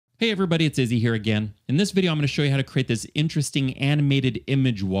Hey everybody, it's Izzy here again. In this video, I'm going to show you how to create this interesting animated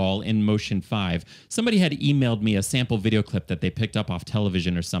image wall in Motion 5. Somebody had emailed me a sample video clip that they picked up off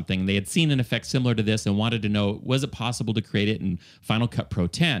television or something. They had seen an effect similar to this and wanted to know, was it possible to create it in Final Cut Pro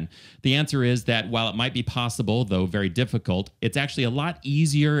 10? The answer is that while it might be possible, though very difficult, it's actually a lot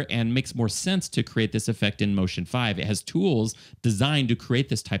easier and makes more sense to create this effect in Motion 5. It has tools designed to create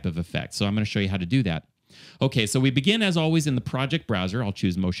this type of effect. So I'm going to show you how to do that. Okay, so we begin as always in the project browser. I'll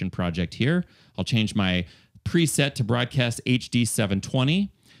choose Motion Project here. I'll change my preset to Broadcast HD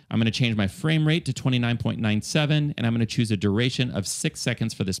 720. I'm going to change my frame rate to 29.97, and I'm going to choose a duration of 6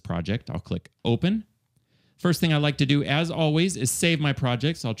 seconds for this project. I'll click Open. First thing I like to do, as always, is save my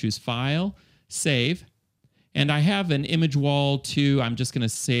project. So I'll choose File, Save, and I have an image wall too. I'm just going to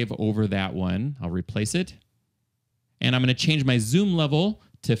save over that one. I'll replace it, and I'm going to change my zoom level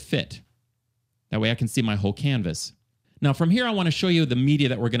to Fit. That way I can see my whole canvas. Now from here, I want to show you the media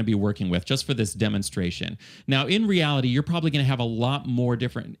that we're going to be working with just for this demonstration. Now in reality, you're probably going to have a lot more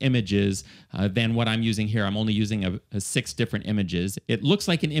different images than what I'm using here. I'm only using 6 different images. It looks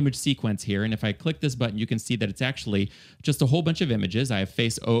like an image sequence here, and if I click this button, you can see that it's actually just a whole bunch of images. I have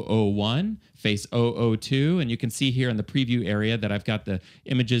face 001, face 002, and you can see here in the preview area that I've got the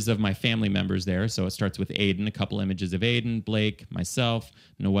images of my family members there. So it starts with Aiden, a couple images of Aiden, Blake, myself,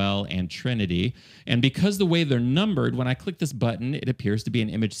 Noel, and Trinity. And because the way they're numbered, when I click this button, it appears to be an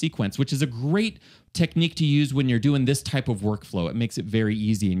image sequence, which is a great technique to use when you're doing this type of workflow. It makes it very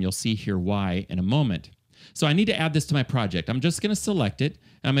easy, and you'll see here why in a moment. So I need to add this to my project. I'm just going to select it.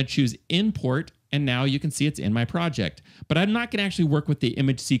 I'm going to choose Import, and now you can see it's in my project. But I'm not going to actually work with the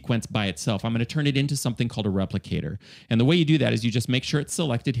image sequence by itself. I'm going to turn it into something called a replicator. And the way you do that is you just make sure it's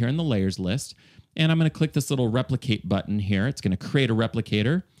selected here in the layers list. And I'm going to click this little replicate button here. It's going to create a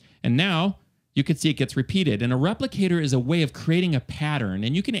replicator. And now you can see it gets repeated. And a replicator is a way of creating a pattern.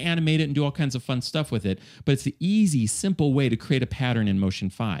 And you can animate it and do all kinds of fun stuff with it. But it's the easy, simple way to create a pattern in Motion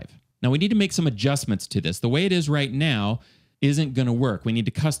 5. Now we need to make some adjustments to this. The way it is right now isn't going to work. We need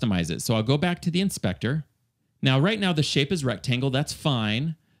to customize it. So I'll go back to the inspector. Now right now the shape is rectangle. That's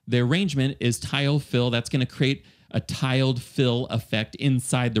fine. The arrangement is tile fill. That's going to create a tiled fill effect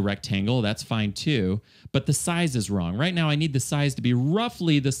inside the rectangle. That's fine too, but the size is wrong. Right now I need the size to be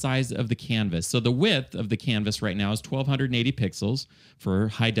roughly the size of the canvas. So the width of the canvas right now is 1280 pixels for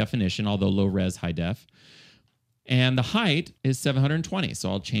high definition, although low res high def. And the height is 720. So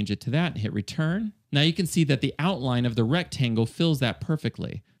I'll change it to that and hit return. Now you can see that the outline of the rectangle fills that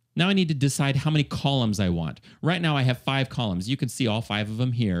perfectly. Now I need to decide how many columns I want. Right now I have 5 columns. You can see all 5 of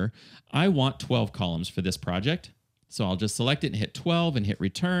them here. I want 12 columns for this project. So I'll just select it and hit 12 and hit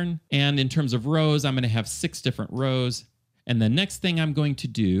return. And in terms of rows, I'm going to have 6 different rows. And the next thing I'm going to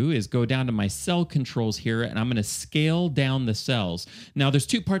do is go down to my cell controls here, and I'm going to scale down the cells. Now there's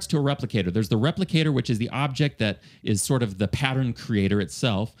 2 parts to a replicator. There's the replicator, which is the object that is sort of the pattern creator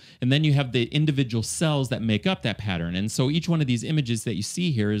itself. And then you have the individual cells that make up that pattern. And so each one of these images that you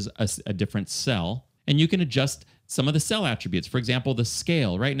see here is a different cell. And you can adjust some of the cell attributes. For example, the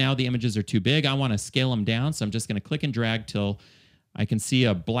scale. Right now the images are too big. I want to scale them down, so I'm just going to click and drag till I can see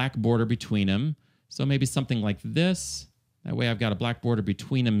a black border between them. So maybe something like this. That way I've got a black border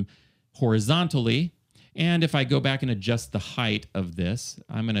between them horizontally. And if I go back and adjust the height of this,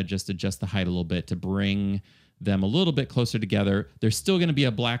 I'm going to just adjust the height a little bit to bring them a little bit closer together. There's still going to be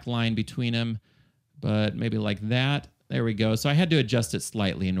a black line between them, but maybe like that. There we go. So I had to adjust it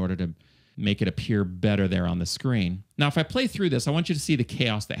slightly in order to make it appear better there on the screen. Now, if I play through this, I want you to see the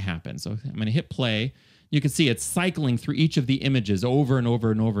chaos that happens. So I'm going to hit play. You can see it's cycling through each of the images over and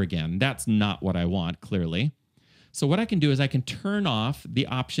over and over again. That's not what I want, clearly. So what I can do is I can turn off the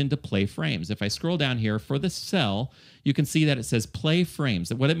option to play frames. If I scroll down here for the cell, you can see that it says play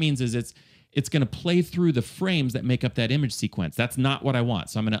frames. What it means is it's going to play through the frames that make up that image sequence. That's not what I want.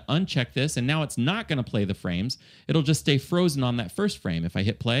 So I'm going to uncheck this, and now it's not going to play the frames. It'll just stay frozen on that first frame. If I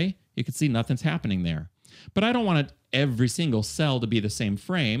hit play, you can see nothing's happening there. But I don't want every single cell to be the same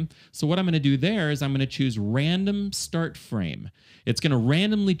frame. So what I'm going to do there is I'm going to choose random start frame. It's going to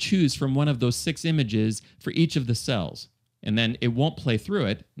randomly choose from one of those 6 images for each of the cells. And then it won't play through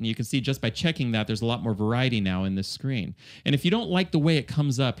it. And you can see just by checking that, there's a lot more variety now in this screen. And if you don't like the way it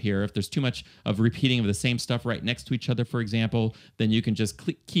comes up here, if there's too much of repeating of the same stuff right next to each other, for example, then you can just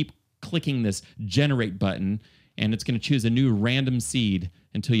keep clicking this generate button, and it's going to choose a new random seed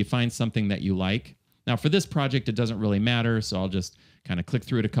until you find something that you like. Now for this project, it doesn't really matter, so I'll just kind of click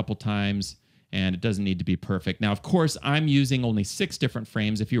through it a couple times, and it doesn't need to be perfect. Now, of course, I'm using only 6 different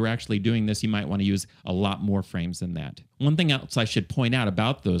frames. If you were actually doing this, you might want to use a lot more frames than that. One thing else I should point out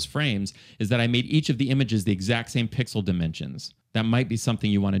about those frames is that I made each of the images the exact same pixel dimensions. That might be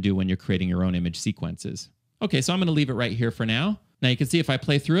something you want to do when you're creating your own image sequences. Okay, so I'm going to leave it right here for now. Now you can see if I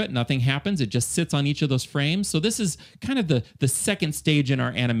play through it, nothing happens. It just sits on each of those frames. So this is kind of the second stage in our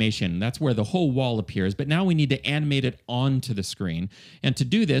animation. That's where the whole wall appears. But now we need to animate it onto the screen. And to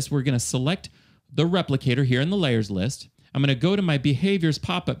do this, we're going to select the replicator here in the layers list. I'm going to go to my behaviors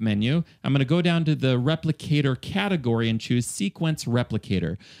pop-up menu. I'm going to go down to the replicator category and choose sequence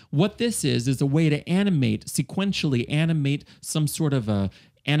replicator. What this is a way to animate, sequentially animate some sort of a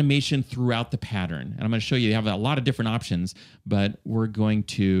animation throughout the pattern. And I'm going to show you have a lot of different options, but we're going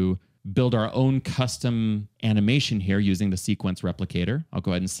to build our own custom animation here using the sequence replicator. I'll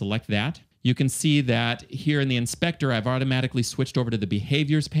go ahead and select that. You can see that here in the inspector, I've automatically switched over to the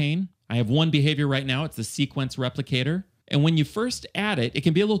behaviors pane. I have one behavior right now. It's the sequence replicator. And when you first add it, it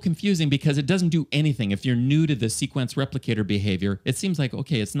can be a little confusing because it doesn't do anything. If you're new to the sequence replicator behavior, it seems like,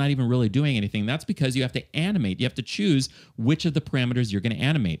 okay, it's not even really doing anything. That's because you have to animate. You have to choose which of the parameters you're going to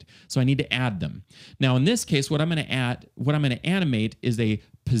animate. So I need to add them. Now, in this case, what I'm going to animate is a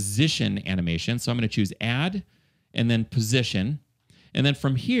position animation. So I'm going to choose add and then position. And then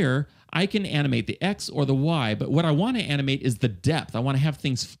from here, I can animate the X or the Y, but what I want to animate is the depth. I want to have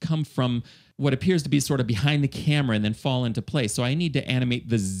things come from what appears to be sort of behind the camera and then fall into place. So I need to animate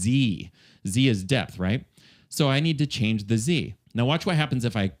the Z. Z is depth, right? So I need to change the Z. Now watch what happens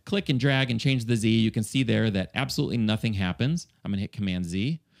if I click and drag and change the Z. You can see there that absolutely nothing happens. I'm going to hit Command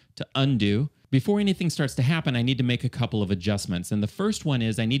Z to undo. Before anything starts to happen, I need to make a couple of adjustments. And the first one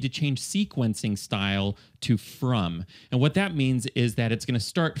is I need to change sequencing style to from. And what that means is that it's going to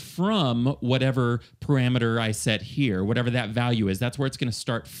start from whatever parameter I set here, whatever that value is. That's where it's going to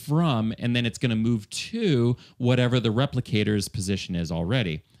start from, and then it's going to move to whatever the replicator's position is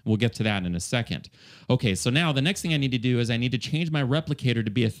already. We'll get to that in a second. Okay, so now the next thing I need to do is I need to change my replicator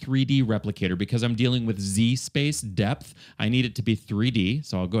to be a 3D replicator because I'm dealing with Z space depth. I need it to be 3D,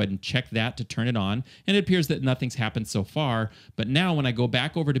 so I'll go ahead and check that to turn it on. And it appears that nothing's happened so far. But now when I go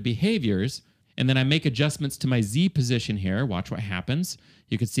back over to behaviors, and then I make adjustments to my Z position here, watch what happens.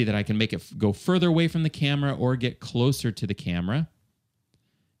 You can see that I can make it go further away from the camera or get closer to the camera.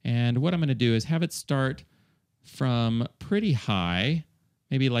 And what I'm going to do is have it start from pretty high,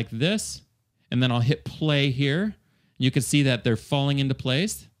 maybe like this, and then I'll hit play here. You can see that they're falling into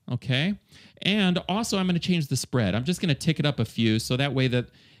place, okay? And also I'm going to change the spread. I'm just going to tick it up a few so that way that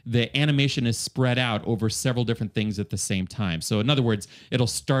the animation is spread out over several different things at the same time. So in other words, it'll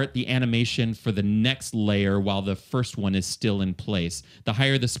start the animation for the next layer while the first one is still in place. The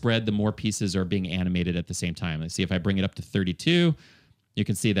higher the spread, the more pieces are being animated at the same time. Let's see if I bring it up to 32. You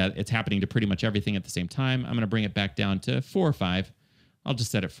can see that it's happening to pretty much everything at the same time. I'm going to bring it back down to 4 or 5. I'll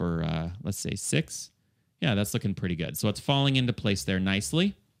just set it for, let's say 6. Yeah, that's looking pretty good. So it's falling into place there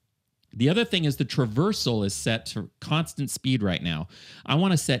nicely. The other thing is the traversal is set to constant speed right now. I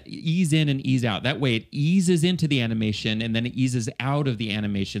want to set ease in and ease out. That way it eases into the animation and then it eases out of the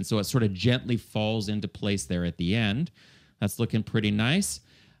animation. So it sort of gently falls into place there at the end. That's looking pretty nice.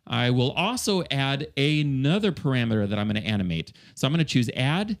 I will also add another parameter that I'm going to animate. So I'm going to choose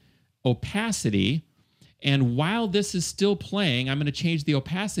add opacity. And while this is still playing, I'm going to change the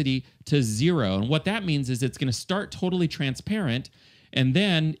opacity to 0. And what that means is it's going to start totally transparent, and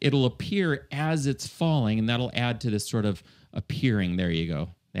then it'll appear as it's falling, and that'll add to this sort of appearing. There you go.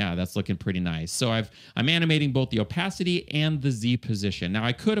 Yeah, that's looking pretty nice. So I'm animating both the opacity and the Z position. Now,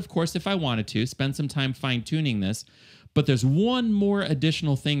 I could, of course, if I wanted to, spend some time fine-tuning this, but there's one more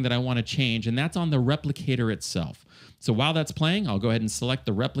additional thing that I want to change, and that's on the replicator itself. So while that's playing, I'll go ahead and select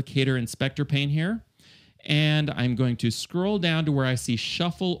the replicator inspector pane here. And I'm going to scroll down to where I see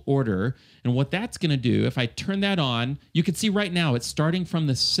shuffle order. And what that's going to do, if I turn that on, you can see right now it's starting from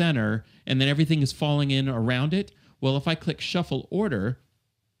the center and then everything is falling in around it. Well, if I click shuffle order,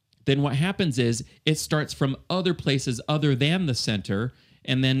 then what happens is it starts from other places other than the center,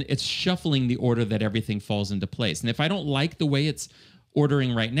 and then it's shuffling the order that everything falls into place. And if I don't like the way it's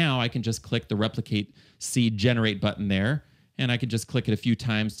ordering right now, I can just click the replicate seed generate button there, and I can just click it a few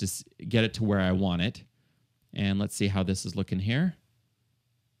times to get it to where I want it. And let's see how this is looking here.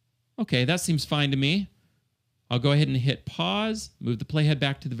 Okay, that seems fine to me. I'll go ahead and hit pause, move the playhead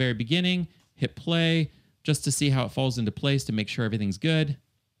back to the very beginning, hit play, just to see how it falls into place to make sure everything's good.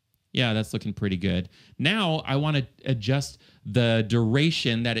 Yeah, that's looking pretty good. Now I want to adjust the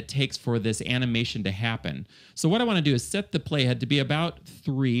duration that it takes for this animation to happen. So what I want to do is set the playhead to be about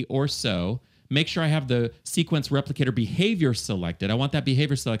 3 or so. Make sure I have the sequence replicator behavior selected. I want that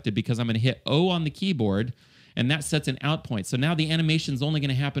behavior selected because I'm going to hit O on the keyboard, and that sets an out point. So now the animation is only going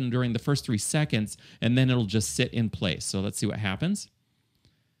to happen during the first 3 seconds, and then it'll just sit in place. So let's see what happens.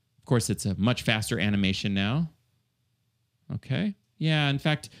 Of course, it's a much faster animation now. Okay. Yeah, in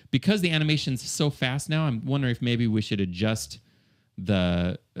fact, because the animation's so fast now, I'm wondering if maybe we should adjust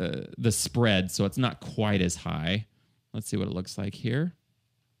the spread so it's not quite as high. Let's see what it looks like here.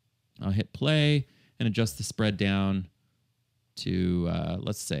 I'll hit play and adjust the spread down to,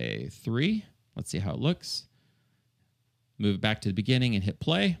 let's say, 3. Let's see how it looks. Move it back to the beginning and hit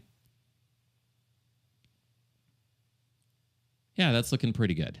play. Yeah, that's looking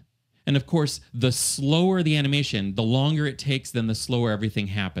pretty good. And of course, the slower the animation, the longer it takes, then the slower everything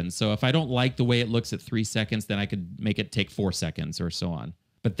happens. So if I don't like the way it looks at 3 seconds, then I could make it take 4 seconds or so on.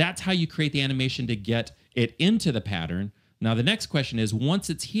 But that's how you create the animation to get it into the pattern. Now, the next question is, once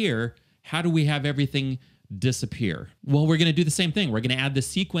it's here, how do we have everything disappear? Well, we're going to do the same thing. We're going to add the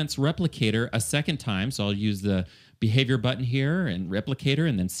sequence replicator a second time. So I'll use the behavior button here and replicator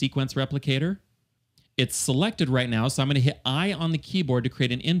and then sequence replicator. It's selected right now, so I'm going to hit I on the keyboard to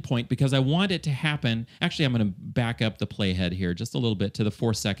create an endpoint because I want it to happen. Actually, I'm going to back up the playhead here just a little bit to the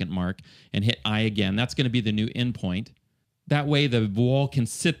 4-second mark and hit I again. That's going to be the new endpoint. That way, the wall can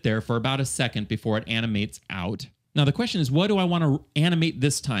sit there for about a second before it animates out. Now, the question is, what do I want to animate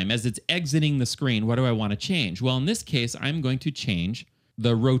this time? As it's exiting the screen, what do I want to change? Well, in this case, I'm going to change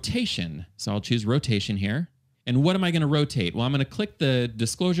the rotation. So I'll choose rotation here. And what am I going to rotate? Well, I'm going to click the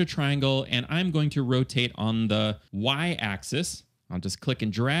disclosure triangle, and I'm going to rotate on the y-axis. I'll just click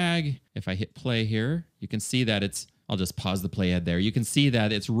and drag. If I hit play here, you can see that it's, I'll just pause the playhead there. You can see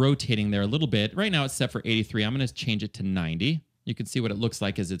that it's rotating there a little bit. Right now, it's set for 83. I'm going to change it to 90. You can see what it looks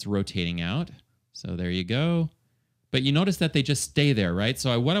like as it's rotating out. So there you go. But you notice that they just stay there, right?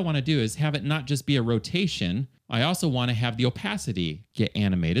 So what I want to do is have it not just be a rotation. I also want to have the opacity get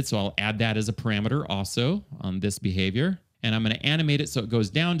animated. So I'll add that as a parameter also on this behavior. And I'm going to animate it so it goes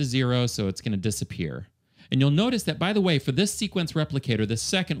down to 0, so it's going to disappear. And you'll notice that, by the way, for this sequence replicator, the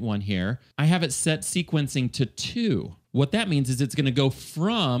second one here, I have it set sequencing to 2. What that means is it's going to go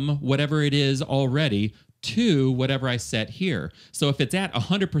from whatever it is already to whatever I set here. So if it's at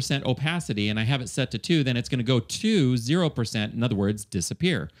 100% opacity and I have it set to 2, then it's going to go to 0%, in other words,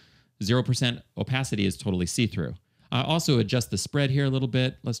 disappear. 0% opacity is totally see-through. I also adjust the spread here a little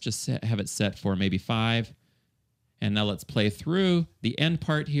bit. Let's just have it set for maybe 5. And now let's play through the end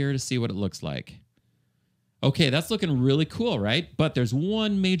part here to see what it looks like. Okay, that's looking really cool, right? But there's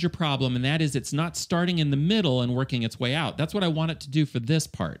one major problem, and that is it's not starting in the middle and working its way out. That's what I want it to do for this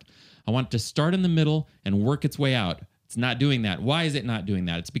part. I want it to start in the middle and work its way out. It's not doing that. Why is it not doing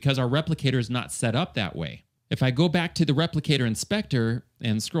that? It's because our replicator is not set up that way. If I go back to the replicator inspector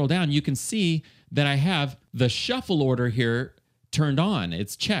and scroll down, you can see that I have the shuffle order here turned on.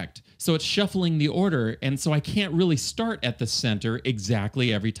 It's checked. So it's shuffling the order. And so I can't really start at the center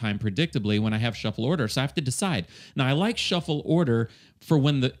exactly every time predictably when I have shuffle order. So I have to decide. Now, I like shuffle order for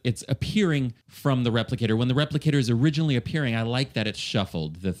when it's appearing from the replicator. When the replicator is originally appearing, I like that it's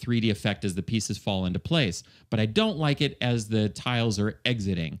shuffled, the 3D effect as the pieces fall into place. But I don't like it as the tiles are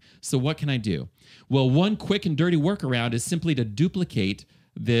exiting. So what can I do? Well, one quick and dirty workaround is simply to duplicate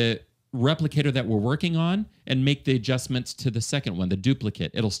the replicator that we're working on and make the adjustments to the second one, the duplicate.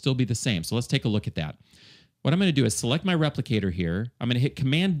 It'll still be the same. So let's take a look at that. What I'm going to do is select my replicator here. I'm going to hit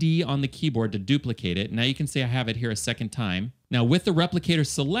Command D on the keyboard to duplicate it. Now you can see I have it here a second time. Now with the replicator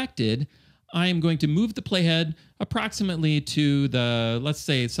selected, I am going to move the playhead approximately to the, let's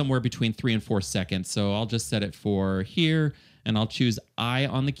say, somewhere between 3 and 4 seconds. So I'll just set it for here, and I'll choose I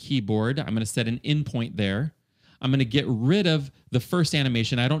on the keyboard. I'm going to set an endpoint there. I'm going to get rid of the first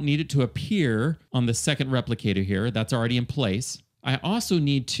animation. I don't need it to appear on the second replicator here. That's already in place. I also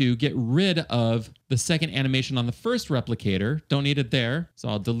need to get rid of the second animation on the first replicator. Don't need it there, so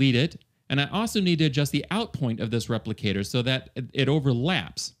I'll delete it. And I also need to adjust the out point of this replicator so that it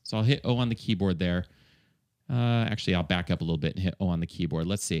overlaps. So I'll hit O on the keyboard there. Actually, I'll back up a little bit and hit O on the keyboard.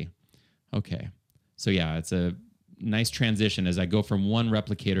 Let's see. Okay. So yeah, it's a nice transition as I go from one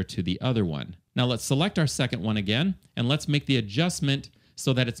replicator to the other one. Now let's select our second one again, and let's make the adjustment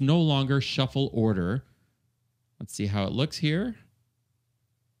so that it's no longer shuffle order. Let's see how it looks here.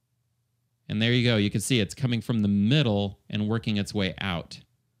 And there you go. You can see it's coming from the middle and working its way out.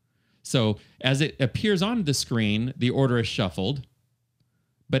 So as it appears on the screen, the order is shuffled.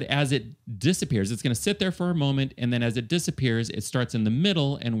 But as it disappears, it's going to sit there for a moment, and then as it disappears, it starts in the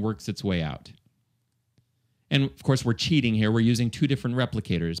middle and works its way out. And of course, we're cheating here. We're using 2 different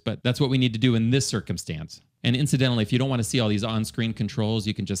replicators, but that's what we need to do in this circumstance. And incidentally, if you don't want to see all these on-screen controls,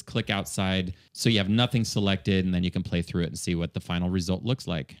 you can just click outside so you have nothing selected, and then you can play through it and see what the final result looks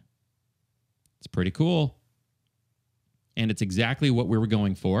like. It's pretty cool. And it's exactly what we were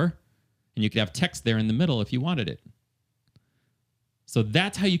going for. And you could have text there in the middle if you wanted it. So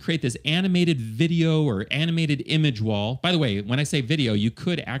that's how you create this animated video or animated image wall. By the way, when I say video, you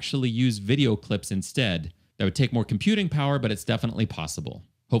could actually use video clips instead. That would take more computing power, but it's definitely possible.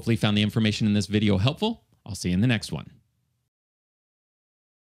 Hopefully you found the information in this video helpful. I'll see you in the next one.